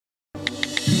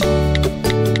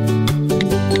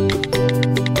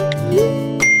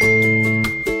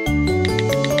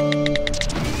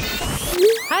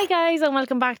ladies, and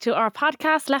welcome back to our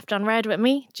podcast, Left on Red, with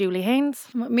me, Julie Haynes.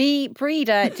 Me,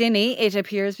 Brenda, Ginny, it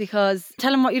appears, because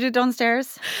tell them what you did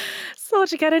downstairs. So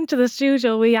to get into the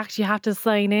studio, we actually had to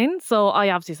sign in. So I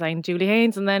obviously signed Julie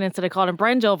Haynes, and then instead of calling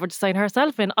Brenda over to sign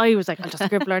herself in, I was like, I'll just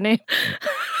scribble her name.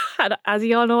 And as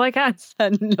you all know, I can't.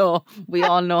 No, we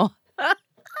all know. So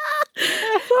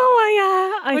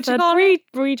I said,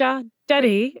 Brenda,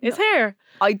 Denny is here.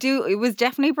 I do. It was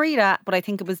definitely Breda, but I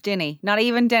think it was Denny. Not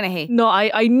even Dennehy. No,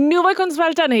 I knew I couldn't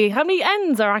spell Denny. How many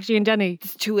N's are actually in Denny?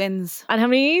 There's 2 N's. And how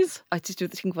many E's? I just do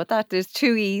think about that. There's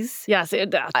 2 E's. Yes,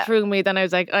 that threw me. Then I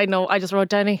was like, I know, I just wrote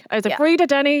Denny. I was like, Breda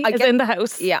Denny is in the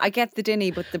house. Yeah, I get the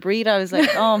Denny, but the Breda, I was like,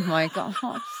 oh my God,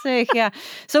 fuck's sake, yeah.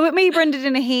 So with me, Brenda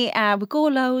Dennehy, we go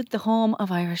loud, the home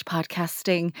of Irish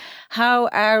podcasting. How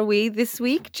are we this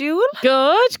week, Jewel?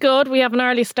 Good. We have an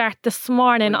early start this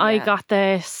morning. Oh, yeah. I got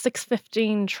the 6:15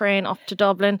 train up to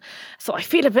Dublin, so I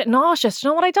feel a bit nauseous. Do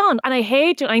you know what I done? And I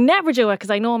hate doing. I never do it because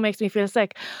I know it makes me feel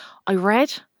sick. I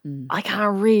read. I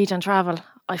can't read and travel.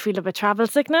 I feel a bit travel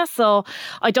sickness, so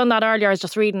I done that earlier. I was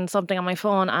just reading something on my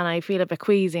phone and I feel a bit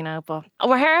queasy now, but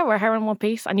we're here in one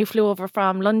piece. And you flew over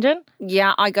from London?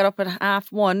 Yeah, I got up at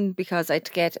 1:30 because I had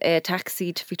to get a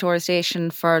taxi to Victoria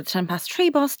Station for the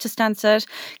 3:10 bus to Stansted,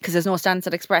 because there's no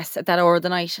Stansted Express at that hour of the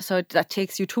night, so that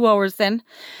takes you 2 hours then.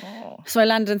 So I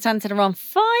landed in Stansted around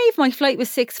 5. My flight was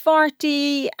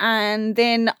 6:40, and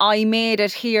then I made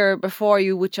it here before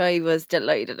you, which I was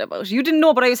delighted about. You didn't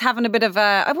know, but I was having a bit of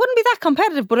I wouldn't be that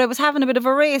competitive, but I was having a bit of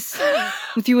a race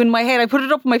with you in my head. I put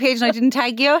it up on my page and I didn't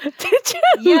tag you. Did you?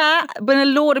 Yeah, but a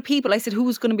load of people. I said,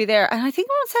 who's going to be there? And I think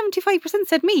around 75%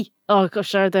 said me. Oh, gosh,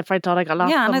 sure, they probably thought I got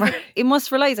lost. Yeah, and somewhere. you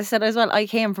must realise, I said as well, I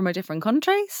came from a different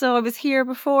country, so I was here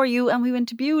before you, and we went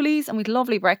to Bewley's and we had a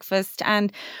lovely breakfast,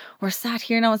 and we're sat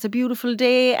here now. It's a beautiful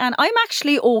day, and I'm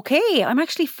actually okay. I'm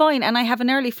actually fine, and I have an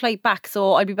early flight back,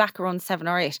 so I'll be back around 7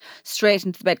 or 8, straight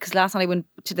into the bed, because last night I went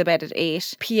to the bed at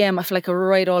 8 p.m. I feel like a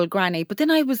right old granny, but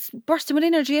then I was bursting with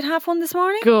energy at 1:30 this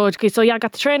morning. Good. Okay, so yeah, I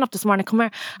got the train up this morning. Come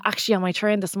here. Actually, on my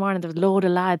train this morning, there was a load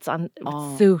of lads on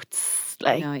with suits.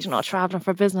 Like, nice. You know, travelling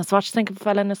for business. What do you think of a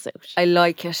fella in a suit? I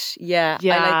like it, yeah. I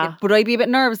like it. But I'd be a bit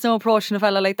nervous now approaching a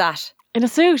fella like that. In a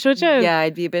suit, would you? Yeah,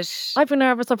 I'd be a bit... I'd be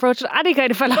nervous approaching any kind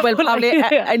of fella. Well, probably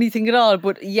anything at all.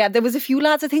 But yeah, there was a few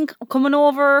lads, I think, coming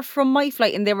over from my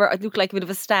flight, and I looked like a bit of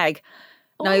a stag.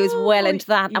 Now, I was well into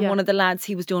that, and one of the lads,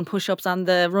 he was doing push-ups on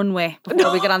the runway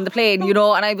before we get on the plane, you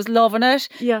know, and I was loving it.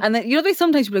 Yeah. And then, you know,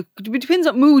 sometimes you'd be like, it depends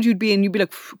what mood you'd be in, you'd be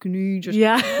like, fucking idiot.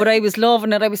 Yeah. But I was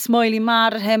loving it. I was smiling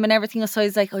mad at him and everything. So I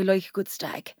was like, I like a good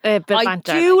stag. A bit I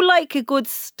banter. do like a good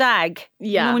stag.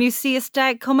 Yeah. You know, when you see a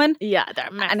stag coming. Yeah, they're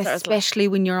And especially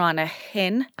when you're on a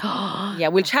hen. Yeah,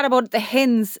 we'll chat about the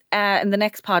hens in the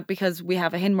next pod, because we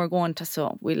have a hen we're going to,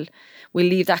 so we'll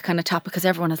leave that kind of topic, because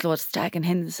everyone has loads of stag and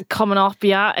hens coming up.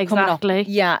 Yeah, exactly.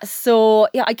 Yeah, so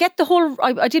yeah, I get the whole.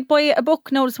 I did buy a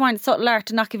book now this morning, Subtle Art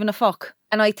of Not Giving a Fuck,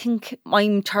 and I think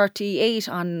I'm 38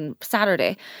 on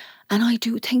Saturday, and I do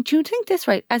you think this,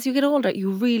 right? As you get older,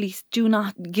 you really do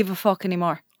not give a fuck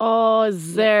anymore. Oh,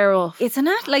 zero. Isn't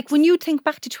it? Like when you think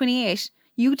back to 28.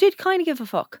 You did kind of give a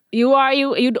fuck. You are.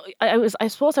 I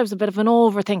suppose I was a bit of an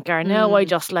overthinker. Now I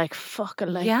just like fucking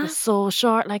life is so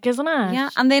short, like, isn't it? Yeah.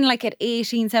 And then like at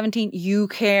 18, 17, you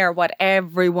care what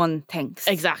everyone thinks.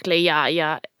 Exactly.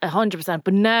 Yeah. 100%.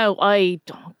 But now I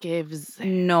don't give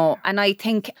No. And I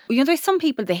think, you know, there's some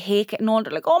people, they hate getting older.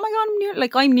 Like, oh my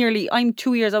God, I'm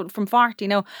 2 years out from 40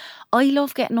 now. I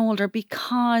love getting older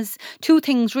because 2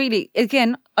 things really.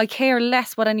 Again, I care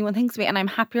less what anyone thinks of me, and I'm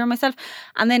happier myself.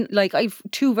 And then like I've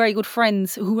 2 very good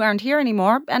friends who aren't here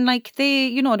anymore, and like they,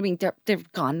 you know what I mean, they're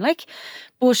gone. Like,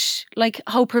 but like,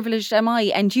 how privileged am I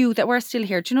and you that we're still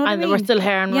here? Do you know what I mean? And we're still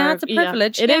here. And it's a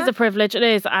privilege. It is a privilege. It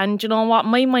is. And do you know what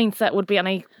my mindset would be, and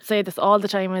I say this all the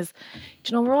time, is,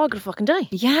 do you know, we're all gonna fucking die.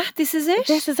 Yeah, this is it.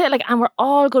 Like, and we're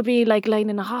all gonna be like lying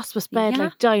in a hospice bed,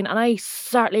 like dying. And I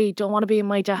certainly don't want to be in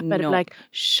my deathbed of like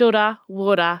shoulda,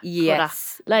 woulda,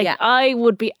 yes, coulda. Like I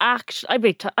would be I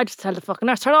just tell the fucking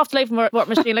nurse, turn off the life support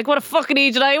machine. Like, what a fucking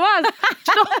idiot I was.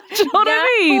 Do you know what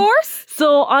I mean? Of course.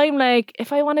 So I'm like,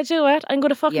 if I want to do it, I'm going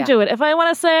to fucking do it. If I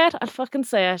want to say it, I'll fucking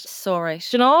say it. So right.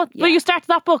 Do you know? Yeah. But you started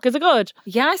that book, is it good?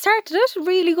 Yeah, I started it.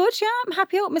 Really good, yeah. I'm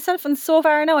happy out with myself, and so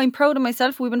far now I'm proud of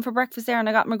myself. We went for breakfast there and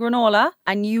I got my granola,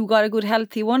 and you got a good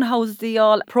healthy one. How's the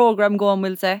all programme going,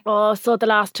 we'll say? Oh, so the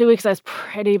last 2 weeks I was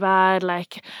pretty bad,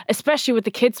 like, especially with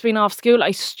the kids being off school.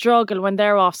 I struggle when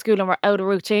they're off school and we're out of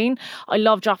routine. I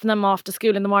love dropping them off to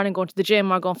school in the morning, going to the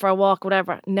gym or going for a walk,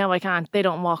 whatever. Now I can't. They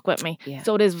don't walk with me. Yeah.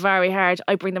 So it is very hard.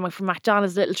 I bring them up from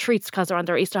McDonald's little treats because they're on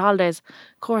their Easter holidays.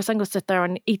 Of course, I'm going to sit there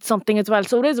and eat something as well.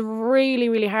 So it is really,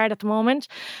 really hard at the moment.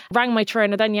 Rang my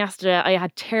trainer then yesterday. I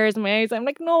had tears in my eyes. I'm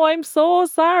like, no, I'm so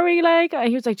sorry. Like,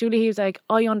 he was like, Julie, he was like,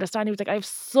 I understand. He was like, I have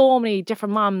so many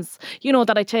different moms, you know,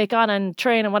 that I take on and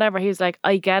train and whatever. He was like,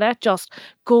 I get it. Just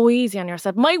go easy on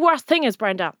yourself. My worst thing is,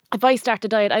 Brenda, if I start to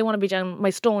diet, I want to be down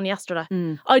my stone yesterday.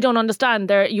 I don't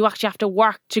understand. You actually have to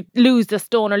work to lose this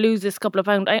stone or lose this couple of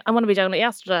pounds. I want to be down it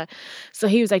yesterday. So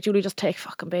he was like, Julie, just take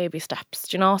fucking baby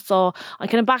steps, you know. So I'm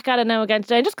kind of back at it now again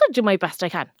today. I'm just going to do my best I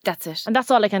can. That's it. And that's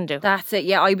all I can do. That's it.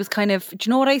 Yeah, I was kind of, do you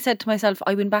know what I said to myself?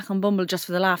 I went back on Bumble just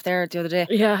for the laugh there the other day.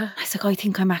 Yeah. I was like, I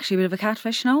think I'm actually a bit of a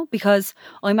catfish now, because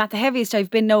I'm at the heaviest I've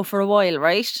been now for a while,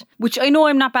 right? Which I know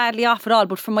I'm not badly off at all,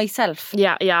 but for myself.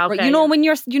 Yeah, okay. Right? You know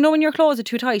when your clothes are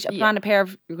too tight, I put on a pair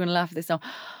of, you're going to laugh at this now.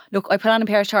 Look, I put on a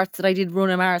pair of shorts that I did run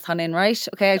a marathon in, right?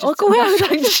 Okay, I just go ahead.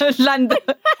 trying to land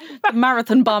the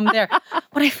marathon bomb there.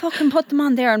 But I fucking put them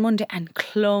on there on Monday and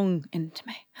clung into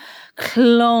me.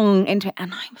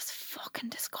 And I was fucking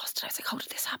disgusted. I was like, how did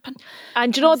this happen?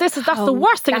 And you know, that's the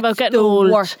worst thing about getting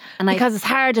old. Because it's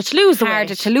harder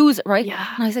to lose it, right?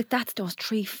 Yeah. And I was like, that's those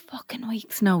 3 fucking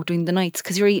weeks now doing the nights,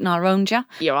 because you're eating all around you.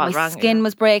 You're all My skin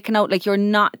was breaking out. Like, you're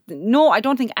not, no, I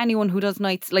don't think anyone who does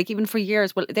nights, like even for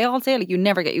years, well, they all say like you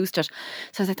never get used to it.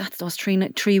 So I was like, that's those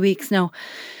 3 weeks now.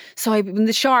 So in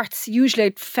the shorts, usually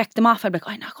I'd feck them off. I'd be like,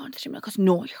 I'm not going to the gym. Because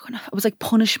no, you're going to. It was like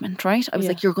punishment, right? I was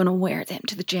like, you're going to wear them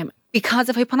to the gym. Because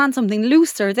if I put on something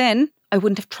looser, then I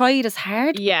wouldn't have tried as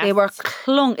hard. Yeah. They were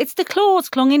clung. It's the clothes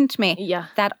clung into me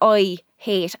that I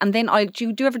hate. And then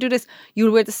do you ever do this?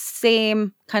 You'll wear the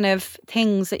same kind of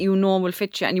things that you know will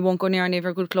fit you, and you won't go near any of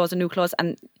your good clothes and new clothes,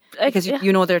 and because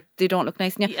you know they don't look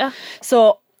nice on you. Yeah.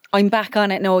 So I'm back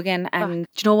on it now again, and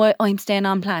do you know what? I'm staying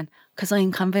on plan. Because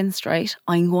I'm convinced, right,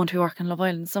 I'm going to be working Love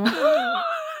Island summer.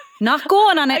 Not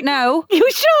going on it now. You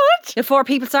should. Before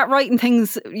people start writing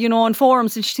things, you know, on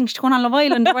forums, and she thinks she's going on Love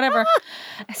Island or whatever.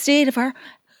 A state of her.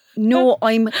 No,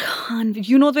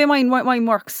 you know the way mine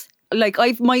works. Like,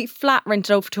 I've my flat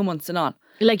rented out for 2 months and all.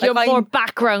 Like you're more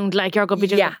background, like you're going to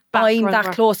be doing I'm that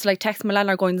work. Close to like text my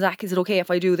landlord going, Zach, is it okay if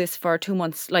I do this for 2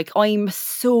 months? Like, I can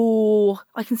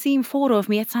see a photo of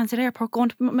me at Stansted Airport going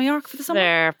to Mallorca for the summer.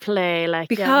 Fair play, like,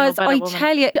 because I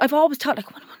tell you, I've always thought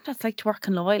like, what that's like to work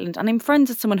in Love Island, and I'm friends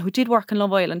with someone who did work in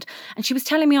Love Island, and she was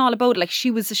telling me all about it. Like, she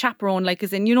was a chaperone, like,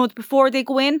 as in, you know, before they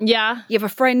go in, you have a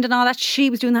friend and all that. She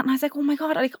was doing that, and I was like, oh my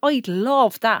god, like, I'd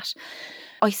love that.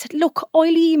 I said, look, I'll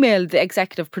email the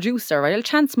executive producer, right? I'll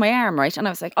chance my arm, right? And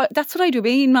I was like, that's what I do,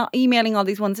 be emailing all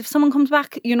these ones. If someone comes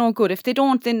back, you know, good. If they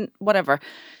don't, then whatever.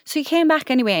 So he came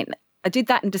back anyway. And I did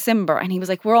that in December, and he was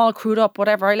like, we're all crewed up,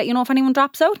 whatever. I'll let you know if anyone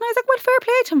drops out. And I was like, well, fair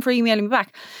play to him for emailing me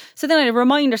back. So then I had a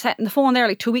reminder set in the phone there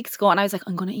like 2 weeks ago, and I was like,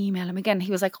 I'm going to email him again.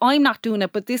 He was like, I'm not doing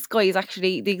it, but this guy is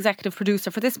actually the executive producer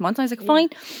for this month. And I was like, fine.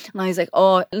 And I was like,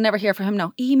 oh, I'll never hear from him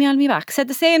now. Email me back. Said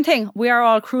the same thing. We are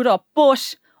all crewed up,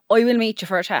 but I will meet you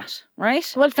for a chat,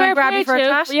 right? Well, Can I grab you for a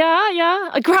chat? Yeah.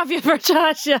 I grab you for a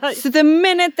chat, yeah. So the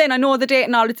minute then I know the date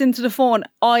and all, it's into the phone,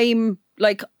 I'm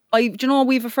like, do you know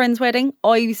we have a friend's wedding?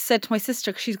 I said to my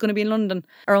sister, because she's going to be in London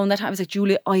around that time, I was like,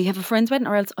 Julie, I have a friend's wedding,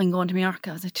 or else I'm going to Mallorca.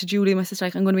 I was like to Julie, my sister,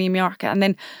 like, I'm going to be in Mallorca. And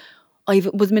then I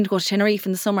was meant to go to Tenerife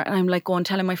in the summer, and I'm like going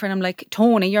telling my friend, I'm like,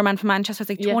 Tony, you're a man from Manchester. I was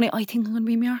like, Tony, I think I'm going to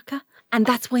be in Mallorca. And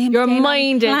that's why I'm your staying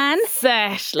mind on plan. Is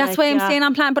set. That's why I'm staying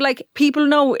on plan. But like, people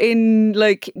know in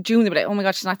like June, they'll be like, oh my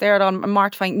god, she's not there at all. I'm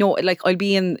mortifying. No, like, I'll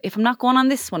be in, if I'm not going on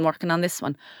this one, working on this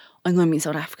one, I'm going to be in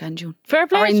South Africa in June. Fair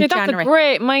play. That's January. A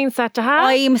great mindset to have.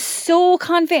 I'm so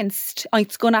convinced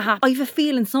it's going to happen. I have a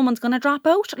feeling someone's going to drop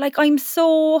out. Like, that's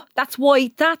why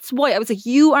I was like,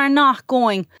 you are not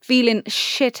going feeling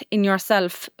shit in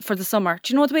yourself for the summer.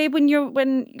 Do you know the way when your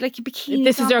bikini?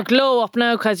 This is your glow up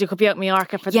now, because you could be out in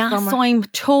Mallorca for the summer. Yeah, so I'm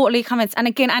totally convinced. And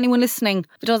again, anyone listening,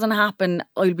 if it doesn't happen,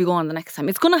 I'll be going the next time.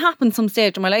 It's going to happen some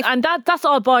stage in my life. And that's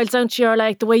all boils down to your,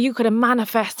 like, the way you could have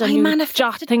manifested. You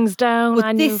jot things down. But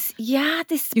and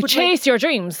you chase your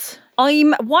dreams.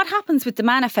 What happens with the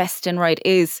manifesting, right,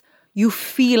 is you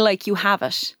feel like you have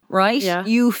it, right? Yeah.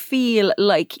 You feel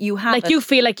like you have it. Like, you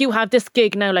feel like you have this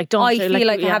gig now, like, don't you? I feel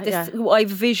like I have this. I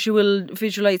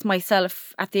visualise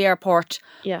myself at the airport.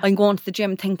 Yeah. I'm going to the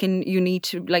gym thinking you need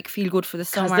to, like, feel good for the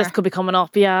summer. Because this could be coming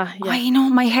up, yeah. I know,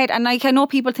 my head. And like, I know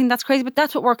people think that's crazy, but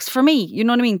that's what works for me. You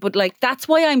know what I mean? But like, that's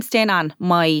why I'm staying on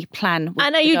my plan.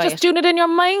 And are you just doing it in your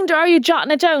mind, or are you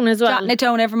jotting it down as well? Jotting it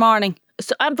down every morning.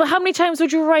 So, but how many times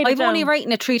would you write it down? I've only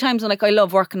written it 3 times, and like, I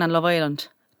love working on Love Island.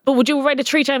 But would you write it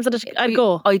 3 times I'd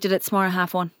go? I did it tomorrow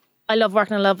 1:30. I love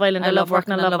working on Love Island. I love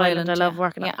working on Love Island. I love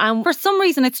working on. And for some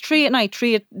reason, it's 3 at night,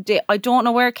 3 at day. I don't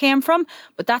know where it came from,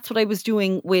 but that's what I was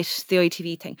doing with the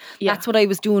ITV thing. Yeah. That's what I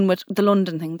was doing with the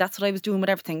London thing. That's what I was doing with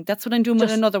everything. That's what I'm doing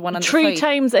with another one on 3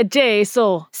 times a day,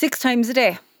 so 6 times a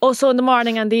day. Also in the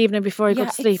morning and the evening before you go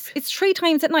to sleep. It's 3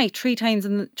 times at night, 3 times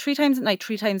at night,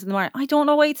 3 times in the morning. I don't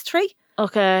know why it's 3.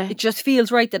 Okay. It just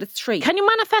feels right that it's 3. Can you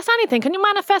manifest anything? Can you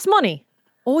manifest money?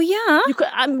 Oh yeah. You could,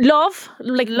 love,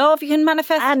 love. You can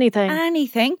manifest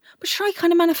anything. But sure, I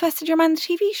kind of manifested your man the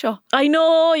TV show. I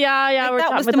know. Yeah. Like,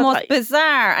 that was the most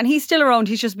bizarre, and he's still around.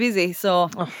 He's just busy. So.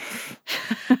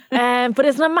 But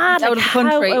isn't it mad out of the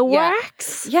country. How it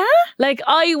works? Yeah. Like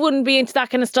I wouldn't be into that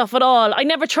kind of stuff at all. I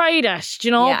never tried it, you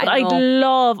know. Yeah,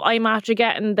 but I'm after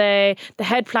getting the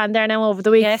head plan there now over the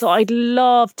week. Yes. So I'd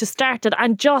love to start it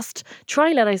and just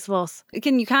trial it, I suppose.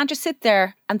 Again, you can't just sit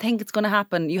there and think it's going to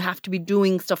happen. You have to be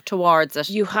doing stuff towards it.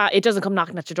 It doesn't come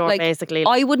knocking at your door, like, basically.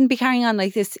 I wouldn't be carrying on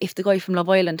like this if the guy from Love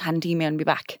Island hadn't emailed me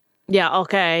back. Yeah,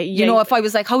 okay. You know, if I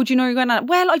was like, how do you know you're going on?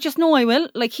 Well, I just know I will.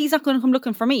 Like, he's not going to come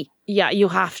looking for me. Yeah, you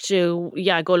have to,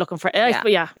 go looking for it.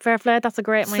 But yeah, fair play. That's a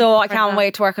great So I can't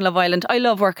wait to work on Love Island. I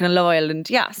love working on Love Island.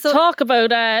 Yeah. So talk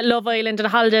about Love Island and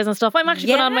holidays and stuff. I'm actually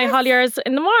going on my holidays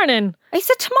in the morning. I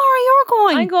said tomorrow you're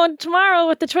going. I'm going tomorrow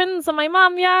with the twins and my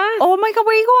mum, yeah. Oh my God,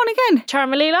 where are you going again?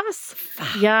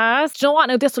 Charmalilas. Yes. Do you know what?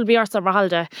 Now this will be our summer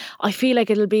holiday. I feel like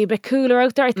it'll be a bit cooler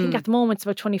out there. I think at the moment it's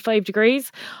about 25 degrees.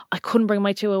 I couldn't bring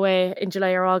my 2 away in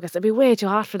July or August. It'd be way too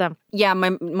hot for them. Yeah,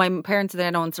 my parents are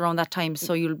there now and it's around that time,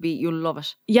 so you'll love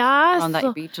it. Yeah. Around that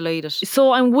you'll be delighted.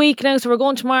 So I'm week now, so we're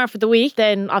going tomorrow for the week.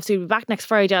 Then obviously we'll be back next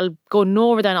Friday. I'll go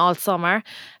over then all summer.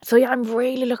 So yeah, I'm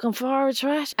really looking forward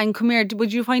to it. And come here,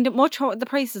 would you find it much? What the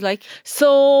price is like?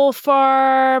 So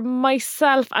for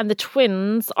myself and the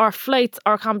twins, our flights,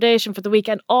 our accommodation for the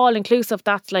weekend, all inclusive,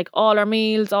 that's like all our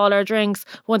meals, all our drinks,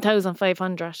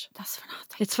 1,500. That's for nothing.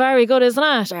 It's very good, isn't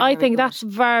it? Very I think that's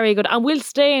very good. And we'll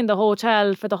stay in the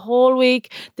hotel for the whole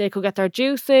week. They could get their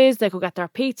juices, they could get their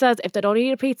pizzas. If they don't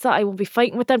eat a pizza, I won't be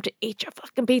fighting with them to eat your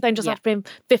fucking pizza and just have to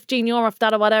pay €15 for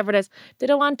that or whatever it is. If they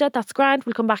don't want it, that's grand.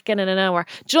 We'll come back in an hour.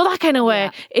 Do you know that kind of way?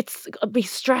 It's be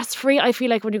stress free. I feel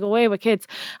like when you go away with kids,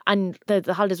 and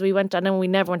the holidays we went on, and we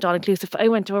never went all inclusive. I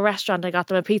went to a restaurant, I got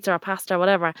them a pizza or pasta or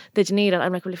whatever. Did you need it?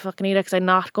 I'm like, will you fucking eat it? Because I'm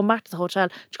not going back to the hotel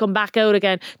to come back out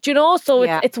again. Do you know? So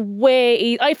it's way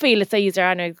easy. I feel it's easier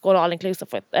anyway going all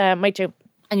inclusive with my two.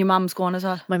 And your mum's going as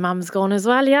well? My mum's going as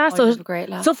well, yeah. So great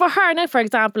laugh. So for her now, for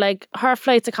example, like her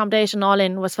flights accommodation all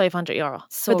in was €500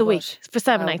 for the week for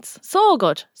 7 nights. So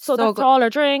good. So that's good. All her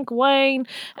drink, wine,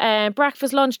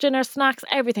 breakfast, lunch, dinner, snacks,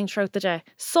 everything throughout the day.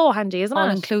 So handy, isn't it? All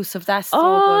inclusive. That's so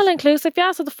all good. inclusive,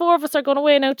 yeah. So the 4 of us are going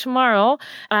away now tomorrow.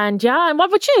 And and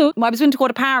what about you? I was going to go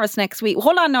to Paris next week.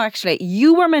 Hold on now, actually.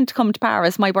 You were meant to come to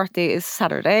Paris. My birthday is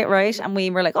Saturday, right? And we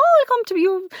were like, I'll come to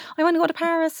you. I want to go to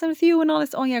Paris with you and all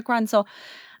this. Oh yeah, grand. So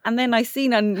and then I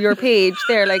seen on your page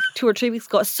there like 2 or 3 weeks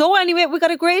ago. So anyway, we got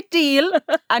a great deal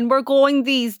and we're going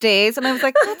these days. And I was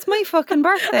like, that's my fucking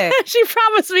birthday. She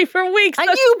promised me for weeks. And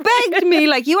you begged me,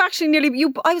 like you actually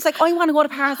I was like, I want to go to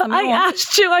Paris on my own. I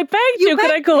asked you, I begged you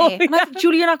could I go? And I said,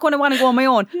 Julie, you're not going to want to go on my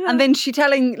own. Yeah. And then she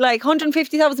telling like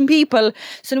 150,000 people.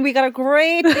 So we got a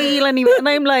great deal anyway. And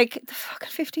I'm like, the fucking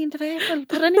 15th of April.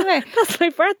 But anyway. That's my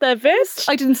birthday, bitch.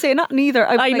 I didn't say nothing either.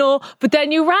 I know. But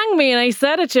then you rang me and I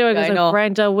said it to you. I was like,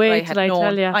 Brenda, wait till I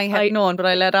tell you. I had known, but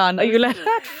I let on. You let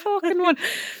that fucking one.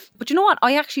 But you know what?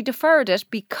 I actually deferred it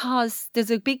because there's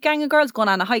a big gang of girls going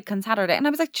on a hike on Saturday. And I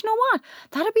was like, do you know what?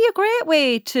 That'd be a great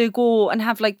way to go and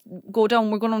have go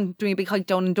down. We're going on doing a big hike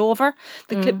down in Dover.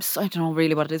 The clips, I don't know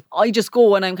really what it is. I just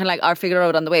go and I'm kind of like, I'll figure it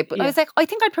out on the way. But I was like, I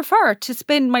think I'd prefer to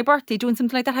spend my birthday doing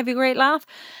something like that, have a great laugh.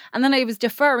 And then I was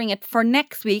deferring it for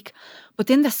next week. But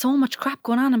then there's so much crap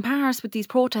going on in Paris with these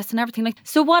protests and everything.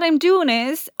 So what I'm doing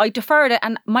is I deferred it,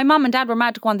 and my mum and dad were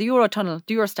mad to go on the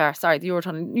Eurostar.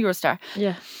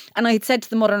 Yeah. And I had said to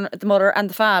the mother and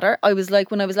the father, I was like,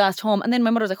 when I was last home, and then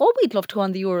my mother was like, oh, we'd love to go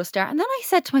on the Eurostar. And then I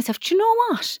said to myself, do you know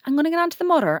what? I'm going to get on to the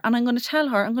mother and I'm going to tell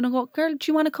her, I'm going to go, girl,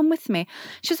 do you want to come with me?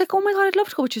 She's like, oh my God, I'd love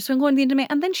to go with you. So I'm going to the end of May.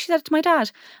 And then she said it to my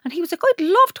dad, and he was like, I'd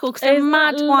love to go because I'm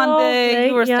mad to go on the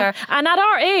Eurostar. Yeah. And at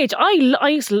our age, I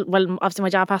used to, well, obviously my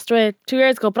dad passed away 2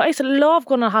 years ago, but I used to love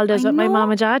going on holidays with my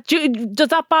mum and dad. Does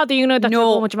that bother you, that you're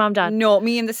going with your mum and dad? No,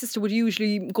 me and the sister would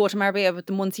usually go to Marbella with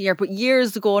them once a year, but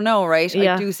years ago now, right,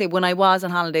 I do say when I was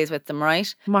on holidays with them,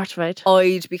 right, mortified,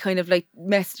 I'd be kind of like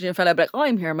messaging a fella, like, oh,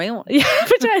 I'm here on my own. Yeah,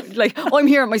 pretend. Like, oh, I'm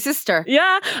here with my sister.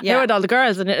 Yeah. Here with all the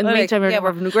girls, and in the meantime, we're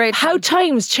having a great time. How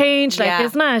times change,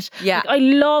 isn't it? Yeah. Like, I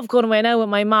love going away now with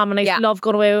my mum, and I love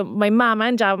going away with my mum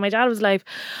and dad when my dad was alive.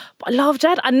 But I loved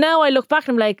it, and now I look back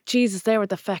and I'm like, Jesus, they were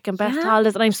the fucking best best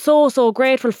holidays, and I'm so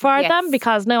grateful for Yes. them,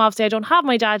 because now obviously I don't have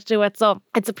my dad to do it, so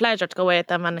it's a pleasure to go with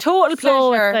them. And Total so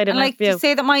pleasure. excited And like to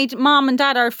say that my mom and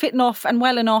dad are fit enough and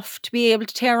well enough to be able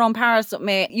to tear around Paris with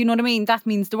me, you know what I mean? That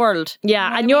means the world. Yeah,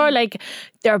 You know and what I you're mean? like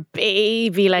their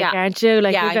baby, like, Yeah. aren't you?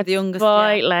 Like, Yeah, you I'm get the youngest.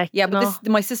 spoiled, Yeah, like, yeah, you but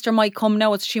know. my sister might come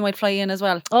now, so she might fly in as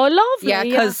well. Oh, lovely. Yeah,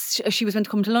 because she was meant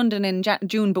to come to London in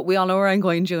June, but we all know where I'm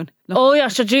going in June. Oh yeah,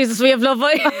 sure, Jesus, we have love.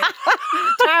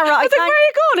 Tara, I was like, where are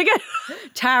you going again?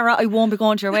 Tara, I won't be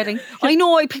going to your wedding. I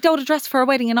know I picked out a dress for a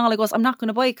wedding and all. I goes, I'm not going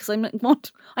to buy it because I'm going So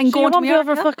to you won't my be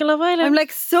over fucking Love Island. I'm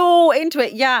like so into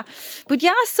it, yeah. But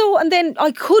yeah, so, and then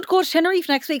I could go to Tenerife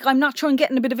next week. I'm not sure, I'm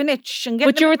getting a bit of an itch.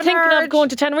 But you were thinking of going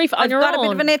to Tenerife on your own. I've got a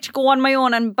bit of an itch, go on my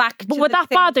own and back But to would the that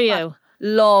thing. bother you?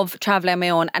 Love travelling on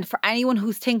my own, and for anyone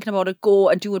who's thinking about it, go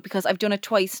and do it, because I've done it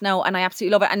twice now and I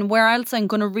absolutely love it. And where else I'm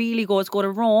going to really go is go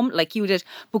to Rome like you did,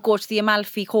 but go to the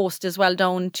Amalfi Coast as well,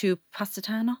 down to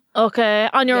Positano. Okay,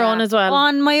 on your own as well.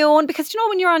 On my own, because you know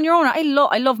when you're on your own, I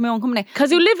love my own company. Because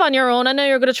you live on your own, and now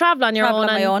you're going to travel on your Travel own.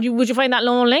 on my and own. would you find that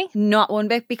lonely? Not one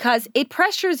bit, because it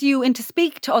pressures you into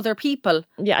speak to other people.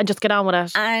 Yeah, and just get on with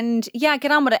it. And yeah,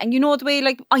 get on with it. And you know the way,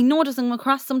 like, I know it doesn't come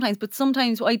across sometimes, but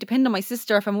sometimes I depend on my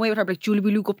sister. If I'm away with her, I'll be like, Julie,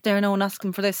 will you go up there now and ask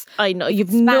him for this? I know, you've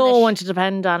Spanish. no one to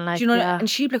depend on. Like, Do you know? yeah. And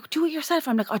she'd be like, do it yourself.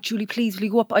 I'm like, oh, Julie, please, will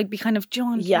you go up? I'd be kind of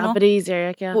John. Yeah, you know? but easier,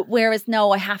 like, yeah. But whereas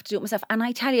now I have to do it myself. And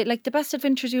I tell you, like, the best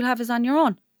adventures you'll have is on your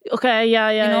own. Okay, yeah.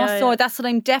 You know, yeah, so yeah. that's what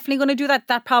I'm definitely going to do.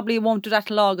 That probably won't do that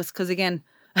till August, because again,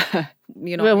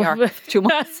 you know, we are Well, 2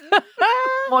 months.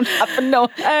 Won't happen, no.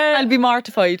 I'll be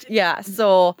mortified. Yeah,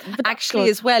 so actually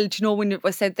good. as well, do you know, when it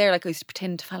was said there, like, I used to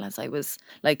pretend to fellas I was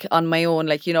like on my own,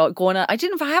 like, you know, going on. I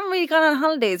haven't really gone on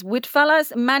holidays with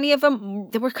fellas. Many of them,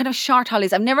 they were kind of short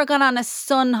holidays. I've never gone on a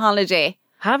sun holiday.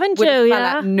 Haven't With you? a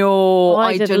fella. Yeah. No, I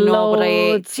I did don't know, but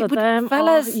loads of with them.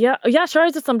 fellas. Oh, yeah, sure. I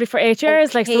was with somebody for 8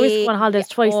 years. Like, so we used to go on holidays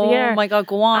twice a year. Oh my God,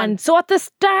 go on. And so at the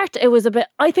start, it was a bit,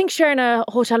 I think sharing a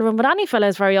hotel room with any fella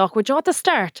is very awkward. You know, at the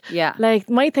start, Yeah.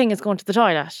 like, my thing is going to the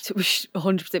toilet.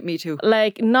 100% me too.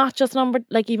 Like, not just number,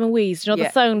 like, even wheeze. You know, Yeah.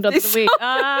 the sound of The the wheeze.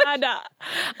 No.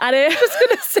 And it I was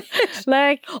going to say it.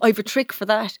 like, I have a trick for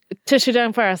that. tissue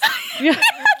down first.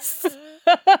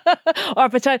 Or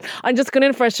pretend I'm just going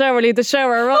in for a shower, leave the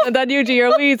shower run, and then you do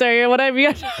your wheeze or your whatever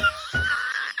you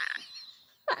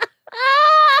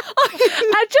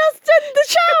I just did the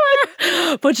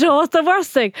shower. But you know what's the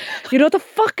worst thing? You know, the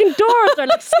fucking doors are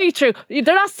like see-through. They're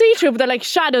not see-through, but they're like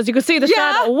shadows. You can see the Yeah.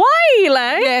 shadow. Why,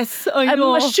 like? Yes, I I'm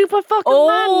know. a stupid fucking Oh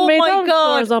man. Made my those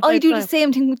doors God. up I like do that. the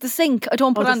same thing with the sink. I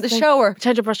don't put on the sink. shower.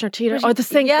 Pretend you're brushing your teeth. Or the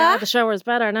sink. Yeah. Yeah, the shower is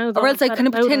better now. Or else I kind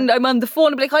of pretend I'm on the phone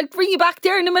and be like, I'll bring you back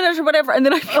there in a minute or whatever. And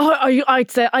then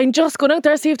I'd say, I'm just going out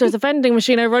there to see if there's a vending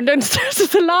machine. I run downstairs to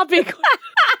the lobby.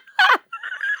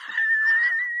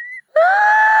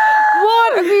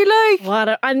 what are we like?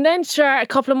 What? And then sure, a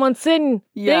couple of months in,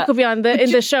 Yeah. they could be in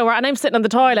the shower, and I'm sitting on the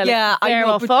toilet. Yeah, like, I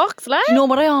know, zero but fucks, like. Do you know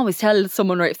what I always tell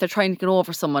someone, right, if they're trying to get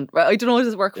over someone, right? I don't know how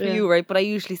this work for Yeah. you, right? But I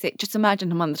usually say, just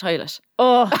imagine him on the toilet.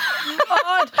 Oh,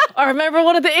 God. I remember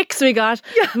one of the icks we got.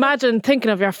 Imagine thinking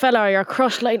of your fella or your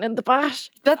crush lying in the bath.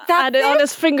 That's And on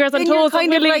his fingers and Then you're toes, and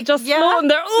kind of really like, just yeah, floating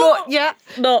there. float, Oh, yeah.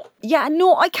 no. Yeah,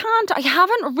 no, I can't. I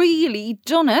haven't really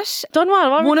done it. Done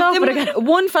what? One of them, again?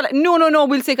 one fella. No.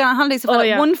 We'll say go on holidays. Oh,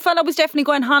 yeah. One fella was definitely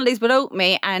going on holidays without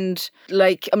me, and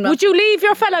like I'm not. Would you leave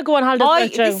your fella go on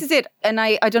holidays without you? This is it, and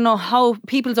I don't know how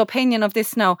people's opinion of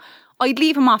this now. I'd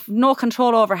leave him off, no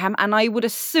control over him, and I would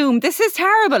assume this is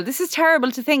terrible. This is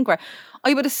terrible to think. Where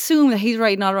I would assume that he's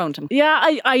riding all around him. Yeah,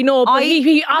 I know, but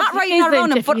he not obviously riding all around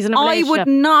isn't him, if but he's in a I relationship. would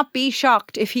not be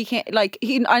shocked if he can't. Like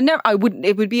I wouldn't.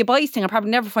 It would be a bias thing. I'd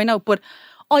probably never find out, but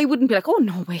I wouldn't be like, oh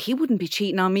no way, he wouldn't be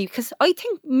cheating on me, because I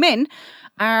think men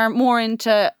are more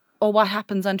into what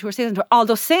happens on tour, stays on tour.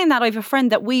 Although saying that, I have a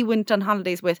friend that we went on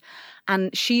holidays with,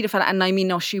 and she, the fella, and I mean,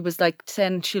 no, she was like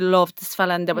saying she loved this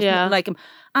fella and there was nothing like him.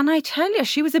 And I tell you,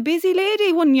 she was a busy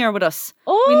lady one year with us.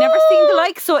 Oh, we never seen the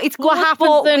like. So it's what goes happens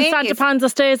both in ways. Santa Panza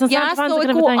stays and Yeah, Santa Panza so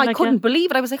kind of a thing. I like, couldn't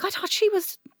believe it. I was like, I thought she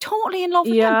was totally in love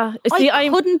with him. See, I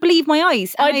couldn't believe my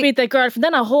eyes. And I'd be the girlfriend.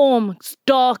 Then at home,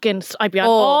 stalking. I'd be on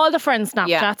all the friends' Snapchats.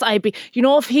 Yeah. I'd be, you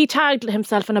know, if he tagged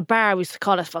himself in a bar, we used to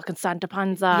call it fucking Santa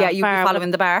Panza. Yeah, you'd be bar.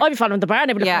 following the bar. I'd be following the bar,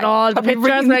 and I'd be looking Yeah, at all the probably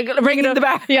pictures, ringing the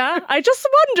bar. Yeah, I just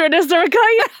wondered, is there a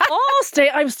guy?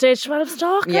 I'm stage 12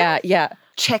 stalker. Yeah.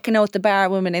 Checking out the bar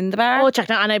women in the bar. Oh,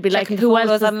 checking out, and I'd be like, Checking who else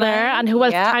photos is online. there, and who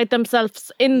else tagged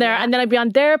themselves in there, and then I'd be on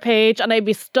their page, and I'd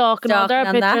be stalking all their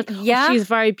Stalking on pictures. that. Yeah. Oh, she's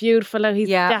very beautiful. He's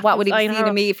what would he definitely be her. seeing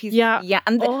of me if he's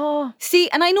and see,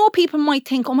 and I know people might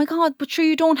think, oh my God, but sure,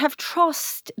 you don't have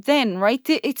trust then, right?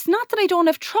 It's not that I don't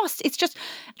have trust, it's just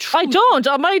I don't.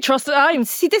 On my trust, I'm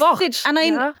see this is it. And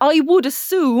I would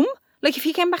assume, Like if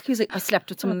he came back, he was like, I slept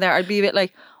with someone there, I'd be a bit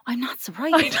like, I'm not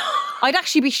surprised. I'd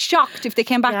actually be shocked if they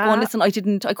came back going, listen, I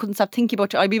couldn't stop thinking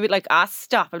about you. I'd be a bit like,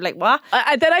 stop. I'd be like, what?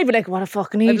 Then I'd be like, what a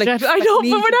fucking idiot. Like, I know, but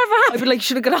whatever happened. I'd be like,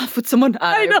 should have got off with someone.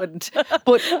 I wouldn't.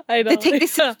 But I think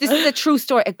this is a true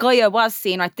story. A guy I was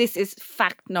seeing, right? This is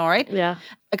fact now, right? Yeah.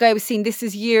 A guy I was seeing, this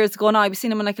is years ago now. I was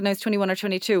seeing him when I was 21 or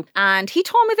 22. And he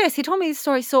told me this. He told me this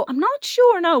story. So I'm not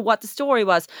sure now what the story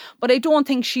was, but I don't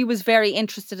think she was very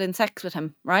interested in sex with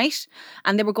him, right?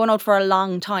 And they were going out for a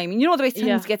long time. And you know the way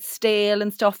things get stale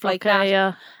and stuff like that.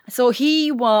 Yeah. So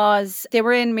they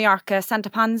were in Mallorca, Santa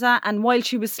Panza, and while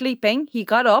she was sleeping, he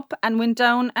got up and went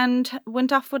down and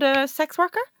went off with a sex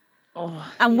worker.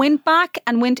 Went back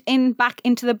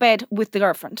into the bed with the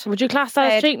girlfriend. Would you class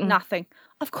that as cheating? Nothing.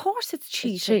 Of course it's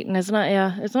cheating. It's cheating, isn't it?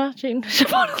 Yeah. It's not cheating. Of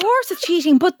course it's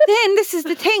cheating. But then this is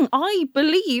the thing. I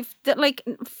believe that like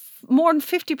more than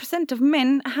 50% of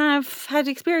men have had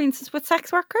experiences with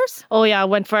sex workers. Oh yeah,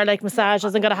 went for like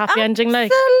massages and got a happy ending.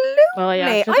 Like, absolutely. Oh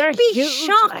yeah, I'd be huge,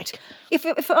 shocked. Like.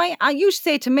 If I usually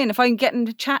say to men, if I'm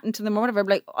getting chatting to them or whatever,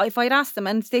 like if I'd ask them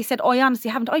and they said, I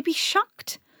honestly haven't, I'd be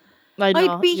shocked. I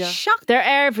know, I'd be shocked. They're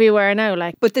everywhere now,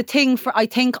 like. But the thing I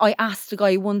think I asked a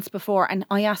guy once before, and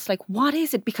I asked like, what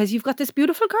is it? Because you've got this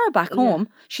beautiful girl back home.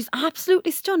 She's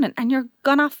absolutely stunning, and you're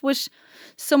gone off with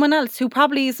someone else who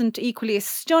probably isn't equally as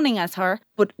stunning as her.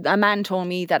 But a man told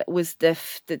me that it was the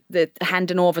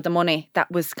handing over the money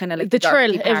that was kind of like the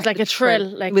thrill. It was like a thrill.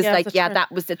 Like, it was that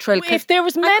was the thrill. If there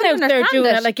was men out there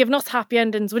doing it, like giving us happy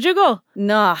endings, would you go?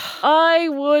 No, I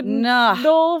wouldn't.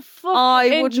 No fucking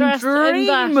I wouldn't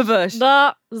dream of it.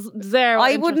 That zero.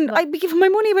 I wouldn't. I'd be giving my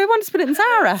money away. I want to spend it in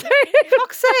Zara.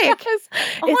 Fuck's sake,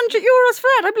 €100 for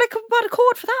that. I'd be like, what a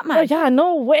code for that, man. Oh yeah,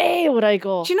 no way would I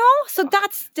go. Do you know? So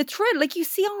that's the thrill. Like you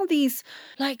see all these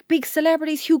like big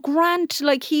celebrities. Hugh Grant,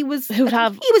 like he was with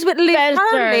Liz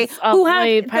Hurley, who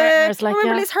had partners.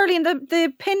 Remember Liz Hurley in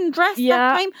the pin dress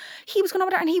that time? He was going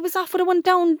over there and he was off with a one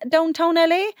downtown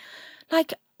LA.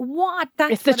 Like.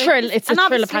 It's the thrill. It's the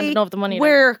thrill of handing over the money.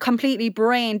 We're completely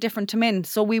brain different to men,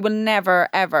 so we will never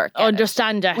ever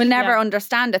understand it. We'll never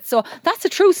understand it. So that's a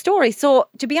true story. So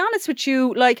to be honest with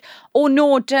you, like,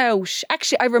 no doubt.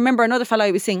 Actually, I remember another fella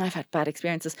I was seeing. I've had bad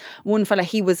experiences. One fella,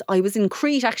 I was in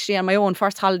Crete actually on my own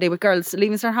first holiday with girls,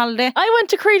 leaving cert holiday. I went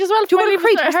to Crete as well. Do you want to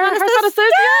Crete?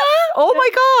 Oh my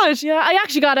god! Yeah, I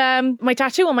actually got my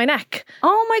tattoo on my neck.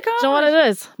 Oh my god! Do you know what it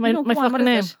is? My fucking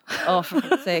name. Oh, for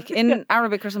fuck's sake! In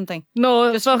Arabic or something?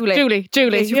 No, just Julie.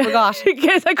 In case you forgot. In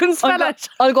case I couldn't spell it.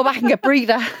 I'll go back and get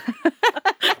Brenda.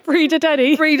 Brenda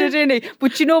Denny.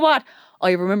 But you know what?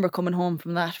 I remember coming home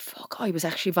from that. I was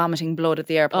actually vomiting blood at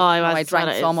the airport. I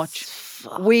drank so much.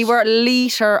 We were a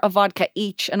litre of vodka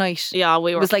each a night. Yeah,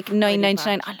 we were. It was like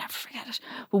 $9.99. I'll never forget it.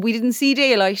 But we didn't see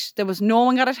daylight. There was no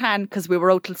one got at hand because we were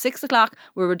out till 6 o'clock.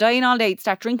 We were dying all day. You'd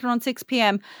start drinking around 6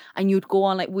 p.m. and you'd go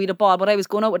on like we'd a ball. But I was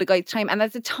going out with a guy at the time. And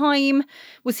at the time,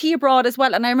 was he abroad as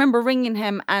well? And I remember ringing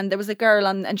him and there was a girl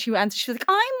and she answered. She was like,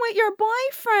 I'm with your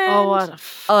boyfriend. Oh, what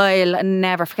I'll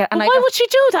never forget. And why would she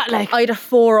do that? Like, I had a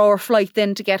 4-hour flight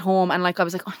then to get home. And like I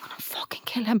was like, I'm going to fucking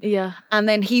kill him. Yeah. And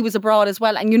then he was abroad as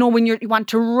well. And you know when you want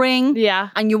to ring. Yeah.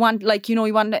 And you want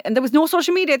and there was no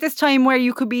social media at this time where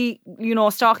you could be,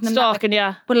 stalking them.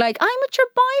 Yeah. But like, I'm with your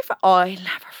boyfriend. I'll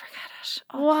never forget it.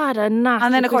 What a nasty.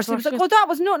 And then of course he was like, that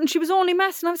was nothing. She was only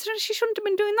messing. I was like, she shouldn't have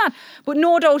been doing that. But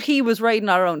no doubt he was riding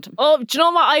around him. Oh, do you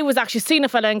know what? I was actually seeing a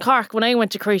fella in Cork when I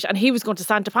went to Crete and he was going to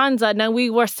Santa Panza. Now we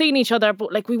were seeing each other,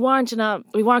 but like we weren't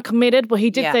committed. But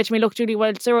he did say to me, look, Julie,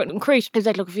 while Sarah in Crete, he's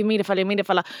like, look, if you meet a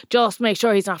fella, just make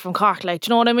sure he's not from Cork. Like, do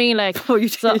you know what I mean? Like, oh, you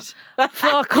did.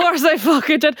 Of course I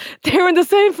fucking did. They were in the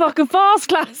same fucking fast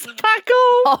class back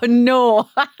home. Oh no.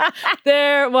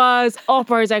 There was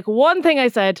upwards. Like one thing I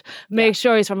said, make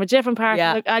sure he's from a different part.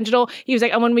 Yeah. Like, and he was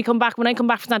like, and when I come back from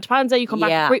Santa Panza, you come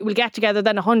back, we'll get together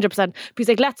then 100%. But he's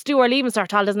like, let's do our leaving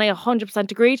cert holidays, and I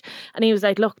 100% agreed. And he was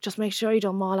like, look, just make sure you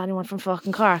don't maul anyone from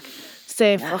fucking Cork.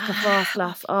 Same fucking fast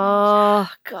laugh. Oh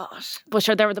gosh. But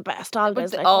sure, they were the best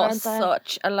holidays.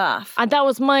 Such a laugh. And that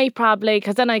was my probably,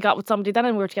 because then I got with somebody, then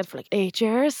we were together for like 8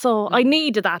 years. So I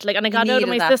needed that. Like, and I got out of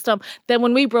my system. Then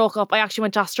when we broke up, I actually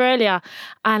went to Australia.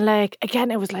 And like,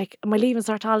 again, it was like my leaving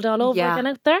cert holiday all over again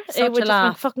out there. It was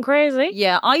just fucking crazy.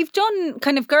 Yeah, I've done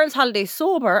kind of girls' holidays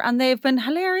sober and they've been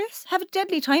hilarious. Have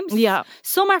deadly times. Yeah.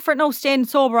 Some effort now staying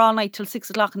sober all night till 6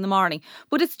 o'clock in the morning.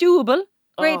 But it's doable.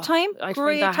 Great time. I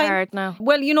Great find that time. hard now.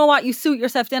 Well, you know what? You suit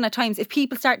yourself then at times. If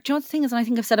people start, do you know what the thing is, and I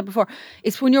think I've said it before,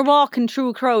 it's when you're walking through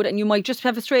a crowd and you might just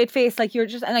have a straight face, like you're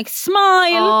just, and like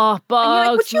smile. Oh, and you're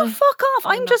like, would you bugs. fuck off?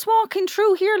 I'm just walking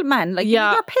through here, man. Like,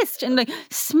 Yeah. you're pissed and like,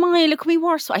 smile. It could be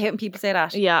worse. I hate when people say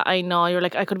that. Yeah, I know. You're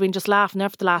like, I could have been just laughing there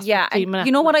for the last 15 minutes.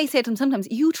 You know what I say to them sometimes?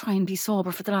 You try and be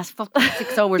sober for the last fucking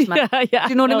 6 hours, man. Yeah, Do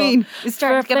you know what I mean? You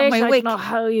start to get on my I wick. don't know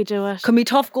how you do it. Can be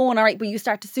tough going, all right, but you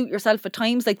start to suit yourself at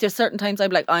times. Like there's certain times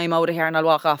I'm like, I'm out of here and I'll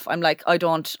walk off. I'm like, I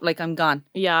don't, like I'm gone.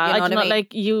 Yeah, You know I what do I not mean?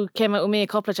 like you came out with me a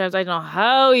couple of times. I don't know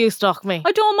how you stuck me.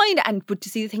 I don't mind it. But to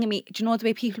see the thing of me, do you know the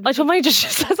way people... I don't mind just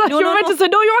says No, you were no, meant no. to say,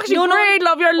 no, you're actually No, no. great,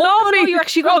 love. You're Oh, no, lovely. no, you're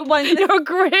actually drunk. good. You're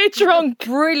great drunk.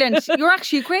 Brilliant. You're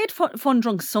actually a great fun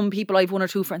drunk. Some people, I've one or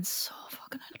two friends, so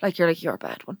fucking... Like you're a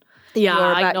bad one. Yeah,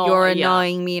 I know. You're yeah.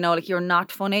 annoying me, you know, like you're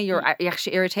not funny. You're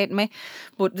actually irritating me.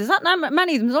 But there's not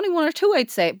many of them. There's only one or two,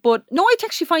 I'd say. But no, I'd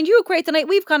actually find you great the night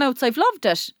we've gone out. So I've loved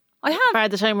it. I have. By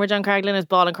the time we're down Carriglin is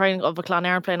bawling, crying of a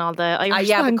Clonard playing all the Irish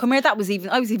Yeah, songs. but come here, I was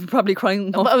even probably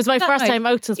crying. But it was my that first night. time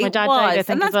out since my It dad was, died, I think.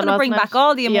 and that's as well, going to bring wasn't back it?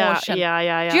 all the emotion.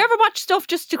 Yeah. Do you ever watch stuff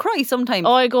just to cry sometimes?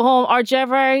 Oh, I go home, or do you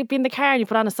ever be in the car and you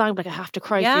put on a song like I have to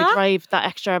cry, so Yeah. you drive that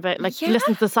extra bit, like Yeah.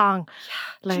 listen to the song.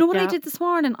 Do you know what I did this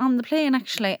morning on the plane?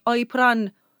 Actually, I put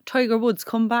on Tiger Woods'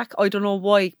 Come Back. I don't know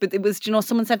why, but it was, do you know,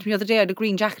 someone said to me the other day, I had a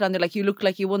green jacket on. They're like, you look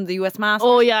like you won the US Masters.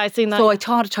 Oh yeah, I seen that. So I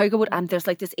thought of Tiger Woods, and there's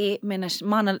like this 8-minute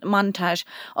montage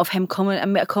of him coming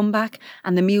and a comeback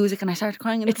and the music, and I started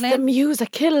crying in the it's plane. the music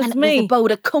kills and me. It was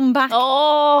about a comeback.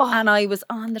 Oh, And I was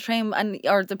on the train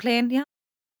or the plane. Yeah,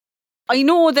 I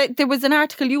know that there was an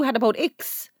article you had about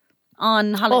icks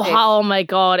on holiday. oh my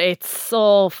god, it's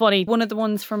so funny. One of the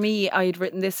ones for me, I had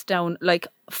written this down, like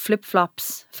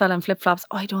flip-flops, fell in flip-flops.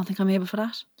 I don't think I'm able for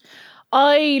that.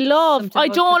 I Something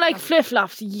about don't like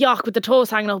flip-flops. Yuck, with the toes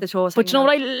hanging up. The toes But you know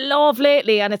hanging what I love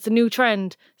lately, and it's a new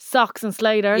trend? Socks and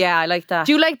sliders. Yeah, I like that.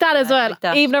 Do you like that as I well? like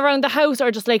that. Even around the house, or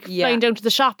just like Yeah. flying down to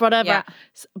the shop or whatever. Yeah.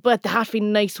 But they have to be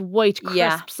nice, white, crisp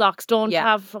Yeah. socks. Don't Yeah.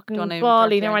 have fucking Don't have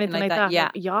balling dirty or anything like that. Yeah.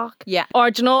 Like, yuck. Yeah. Or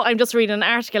do you know, I'm just reading an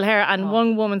article here, and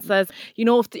one woman says, you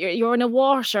know, if you're in a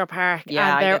washer park Yeah, I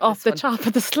and they're get up this the one. top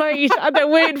of the slide and they're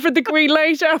waiting for the green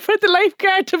light or for the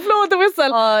lifeguard to blow the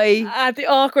whistle at the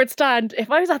awkward stand. If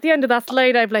I was at the end of that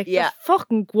slide, I'd be like, Yeah. just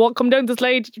fucking come down the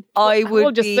slide. I would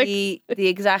Hold your stick. be the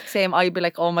exact same. I'd be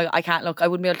like, oh my, I can't look. I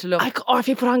wouldn't be able to look. Or if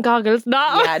you put on goggles.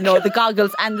 No. Yeah, no, the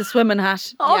goggles and the swimming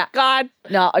hat. Oh, Yeah. God.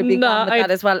 No, I'd be No, gone with that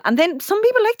as well. And then some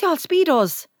people like the all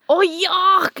speedos. Oh,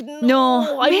 yuck.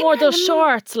 No. I Men wore those and-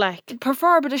 shorts, like.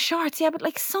 Prefer a bit of shorts, yeah, but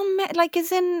like some, like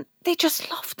as in, they just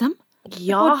love them.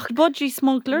 Yuck. Budgie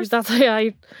smugglers. That's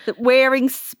why Wearing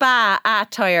spa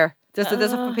attire. There's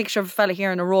a picture of a fella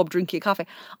here in a robe drinking a coffee.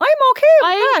 I'm okay with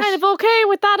I'm that. kind of okay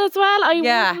with that as well. I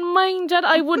Yeah. wouldn't mind it.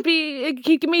 I would be,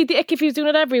 he'd give me the ick if he was doing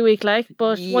it every week, like.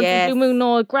 But once in Yes. blue moon,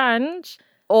 no grand.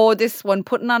 Oh, this one,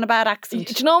 putting on a bad accent.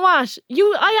 Do you know what?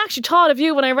 I actually thought of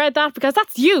you when I read that, because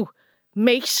that's you,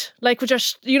 mate. Like, with your,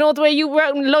 you know, the way you were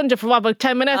out in London for about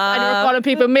 10 minutes and you were calling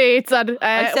people mates. And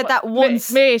I said that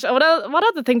once. Mate. What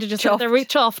other thing did you say? Chuffed. They're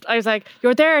chuffed. I was like,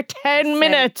 you're there 10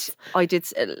 minutes. I did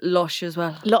lush as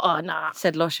well. Oh, nah.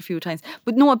 Said lush a few times.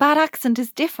 But no, a bad accent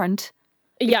is different.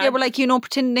 Yeah. They were like, you know,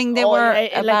 pretending they were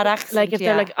a bad accent. Like if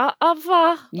yeah. they're like,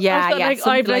 ava. Yeah, something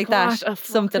I'd be like that. what a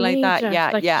Something like fucking that. idiot. Yeah,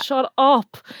 like, yeah. shut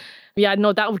up. Yeah,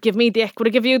 no, that would give me the ick. Would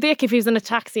it give you the ick if he was in a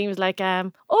taxi and he was like,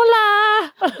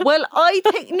 hola? Well, I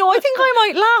think I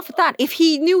might laugh at that. If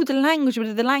he knew the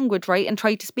language, right, and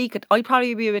tried to speak it, I'd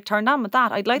probably be a bit turned on with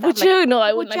that. I'd like that. Would like, you? No,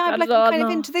 I wouldn't like that like, at all, I'm kind of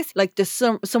no. into this. Like there's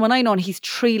someone I know and he's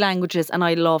 3 languages and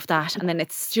I love that. And then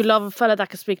it's... Do you love a fella that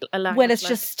can speak a language? Well, it's like?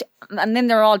 just... And then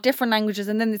they're all different languages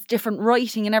and then it's different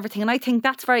writing and everything. And I think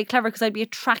that's very clever because I'd be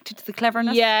attracted to the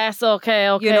cleverness. Yes, okay.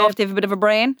 You know, if they have a bit of a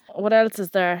brain. What else is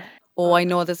there? Oh, I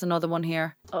know there's another one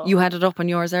here. Oh. You had it up on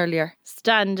yours earlier.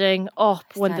 Standing up.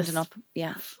 Standing up,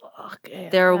 yeah. Fuck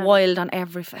They're wild on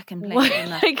every fucking plane.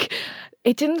 isn't it? Like,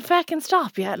 it didn't fucking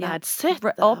stop yet, Yeah. lads. Sit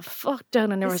Up. up. Fuck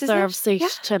down in a This is reserve it. seat Yeah.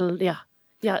 till, yeah.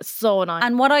 Yeah, it's so annoying.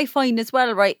 And what I find as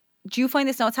well, right, do you find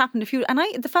this now? It's happened a few... And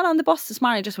the fella on the bus this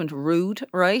morning just went rude,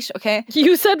 right? Okay.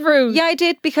 You said rude. Yeah, I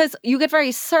did, because you get very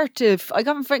assertive. I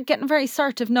got getting very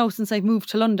assertive now since I've moved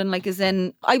to London. Like, as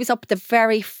in, I was up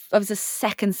I was a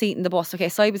second seat in the bus, okay?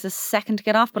 So I was a second to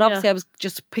get off, but obviously I was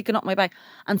just picking up my bag.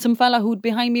 And some fella who'd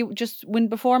behind me just went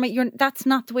before me. That's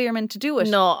not the way you're meant to do it.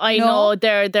 No, I know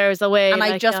there's a way. And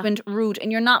like, I just went rude.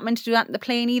 And you're not meant to do that in the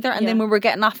plane either. And then we were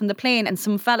getting off in the plane and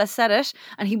some fella said it.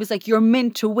 And he was like, you're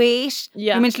meant to wait.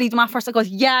 Yeah. You're meant to leave them off first. I goes,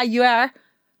 yeah, you are.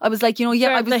 I was like, you know,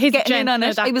 yeah, I was He's getting in on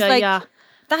it. I was like,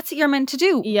 That's what you're meant to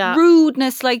do. Yeah.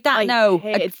 Rudeness like that I now.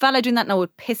 hate- A fella doing that now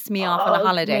would piss me off on a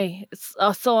holiday. Me. It's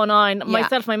so annoying.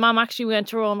 Myself, my mum actually went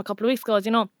to Rome a couple of weeks ago, as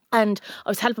you know. And I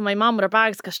was helping my mum with her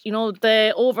bags because, you know,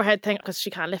 the overhead thing, because she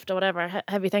can't lift or whatever,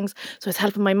 heavy things. So I was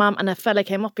helping my mum and a fella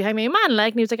came up behind me, man,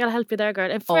 like, and he was like, I'll help you there, girl.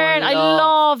 In fairness, I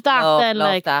love that then.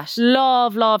 Love that.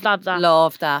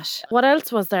 Love that. What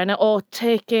else was there now? Oh,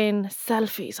 taking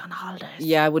selfies on holidays.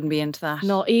 Yeah, I wouldn't be into that.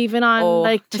 No, even on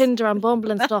like Tinder and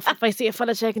Bumble and stuff. If I see a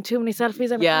fella taking too many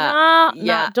selfies, I'm like,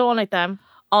 nah, don't like them.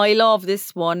 I love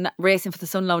this one, racing for the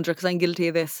sun lounger, because I'm guilty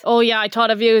of this. Oh yeah, I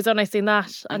thought of you when I seen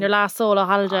that on your last solo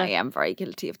holiday. I am very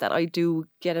guilty of that. I do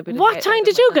get a bit What time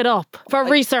did you get up for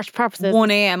research purposes?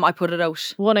 1 a.m. I put it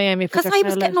out. 1 a.m. Because I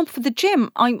was getting up for the gym.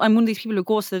 I'm one of these people who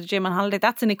goes to the gym on holiday.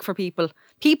 That's an ick for people.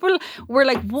 People were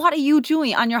like, what are you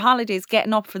doing on your holidays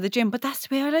getting up for the gym? But that's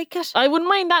the way I like it. I wouldn't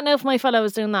mind that now if my fella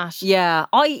was doing that. Yeah,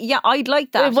 I'd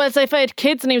like that. Well, so if I had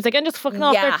kids and he was like, I'm just fucking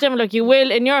off there to gym, like, you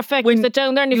will, in your effect, you sit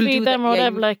down there and you feed them or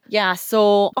whatever. Yeah,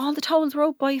 so all the towels were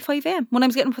out by 5 a.m. when I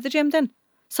was getting up for the gym then.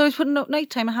 So I was putting out night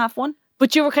time at 1:30.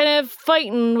 But you were kind of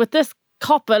fighting with this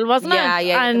couple, wasn't it?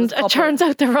 Yeah. And it turns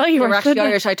out they're Irish. They were actually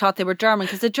Irish. I thought they were German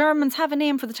because the Germans have a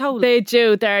name for the towels. They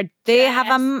do. They're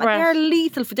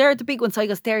lethal. They're the big ones. So I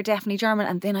goes, they're definitely German.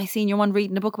 And then I seen your one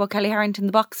reading a book about Kelly Harrington,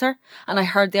 the boxer, and I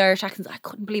heard the Irish accents. I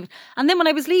couldn't believe it. And then when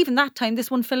I was leaving that time, this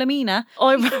one Philomena,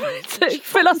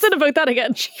 fill us in about that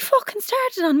again. She fucking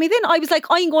started on me. Then I was like,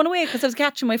 I ain't going away because I was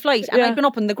catching my flight, and I'd been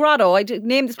up in the Grotto. I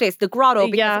named this place the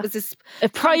Grotto because it was this a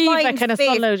private kind of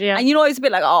solitude. Yeah, and you know, I was a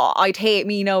bit like, oh, I'd hate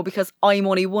me now because I'm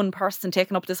only one person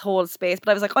taking up this whole space.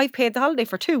 But I was like, I've paid the holiday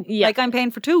for two. Yeah. Like I'm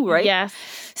paying for two, right? Yes.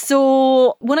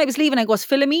 So when I was leaving, I goes,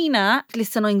 Philomena,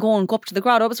 listen, I'm going, go up to the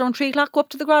Grotto. It was around 3 o'clock, go up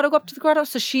to the Grotto.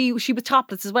 So she was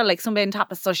topless as well, like somebody in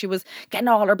topless. So she was getting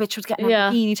all her bitch was getting her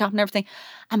bikini top and everything.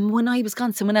 And when I was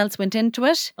gone, someone else went into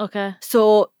it. Okay.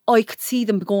 So I could see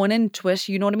them going into it,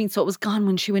 you know what I mean? So it was gone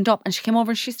when she went up, and she came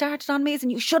over and she started on me, and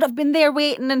you should have been there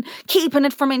waiting and keeping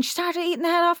it for me. And she started eating the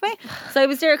head off me. So I